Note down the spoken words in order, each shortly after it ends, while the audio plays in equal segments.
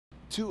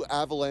2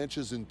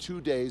 avalanches in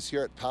 2 days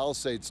here at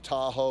Palisades,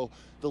 Tahoe,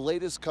 the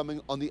latest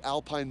coming on the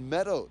Alpine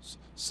Meadows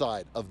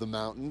side of the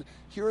mountain.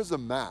 Here is a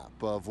map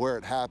of where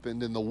it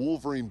happened in the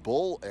Wolverine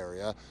Bowl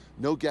area.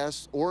 No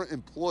guests or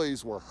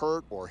employees were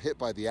hurt or hit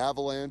by the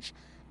avalanche.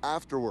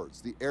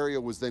 Afterwards, the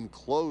area was then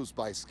closed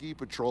by ski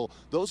patrol.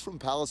 Those from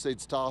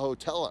Palisades, Tahoe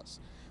tell us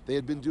they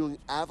had been doing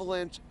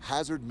avalanche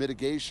hazard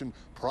mitigation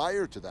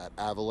prior to that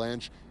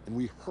avalanche, and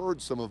we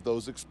heard some of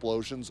those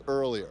explosions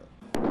earlier.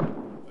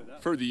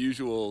 For the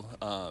usual,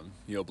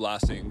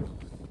 blasting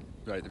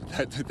right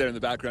there in the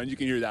background, you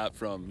can hear that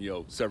from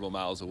several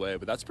miles away.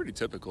 But that's pretty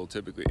typical.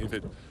 Typically,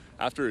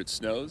 after it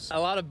snows, a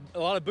lot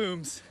of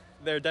booms.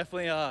 They're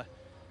definitely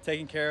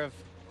taking care of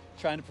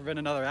trying to prevent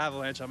another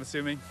avalanche, I'm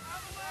assuming.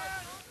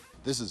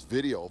 This is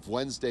video of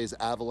Wednesday's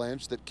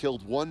avalanche that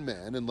killed 1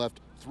 man and left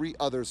 3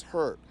 others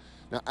hurt.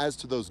 Now, as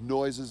to those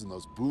noises and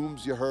those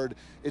booms you heard,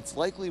 it's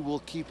likely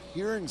we'll keep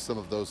hearing some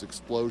of those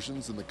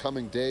explosions in the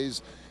coming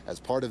days as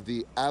part of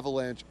the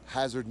avalanche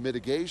hazard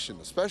mitigation,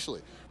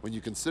 especially when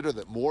you consider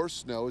that more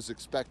snow is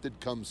expected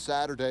come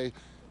Saturday.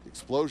 The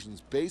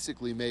explosions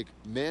basically make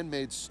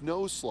man-made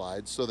snow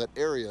slides so that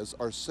areas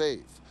are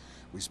safe.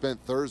 We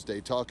spent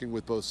Thursday talking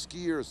with both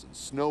skiers and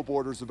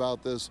snowboarders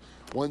about this.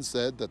 One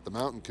said that the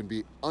mountain can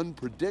be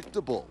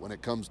unpredictable when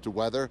it comes to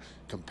weather,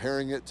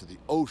 comparing it to the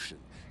ocean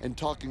and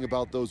talking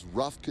about those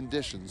rough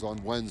conditions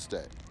on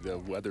Wednesday. The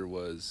weather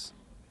was,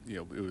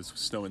 it was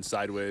snowing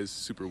sideways,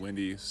 super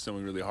windy,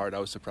 snowing really hard. I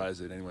was surprised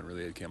that anyone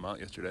really had came out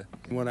yesterday.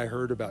 When I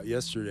heard about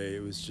yesterday,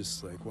 it was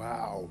just like,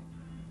 wow,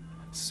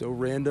 so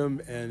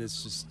random, and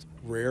it's just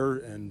rare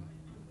and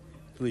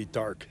really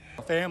dark.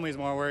 My family's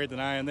more worried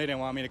than I am. They didn't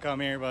want me to come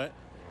here, but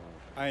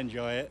I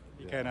enjoy it.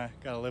 You kind of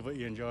got to live what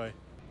you enjoy.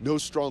 No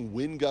strong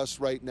wind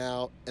gusts right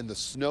now, and the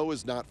snow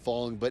is not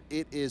falling, but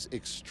it is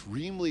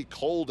extremely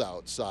cold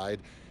outside.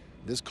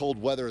 This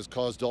cold weather has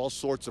caused all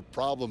sorts of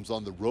problems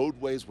on the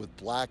roadways with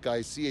black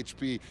ice.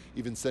 CHP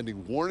even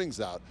sending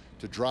warnings out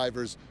to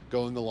drivers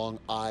going along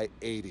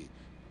I-80.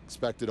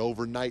 Expected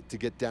overnight to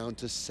get down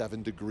to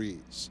 7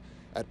 degrees.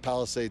 At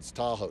Palisades,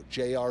 Tahoe,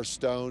 J.R.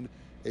 Stone,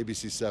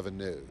 ABC 7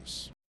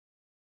 News.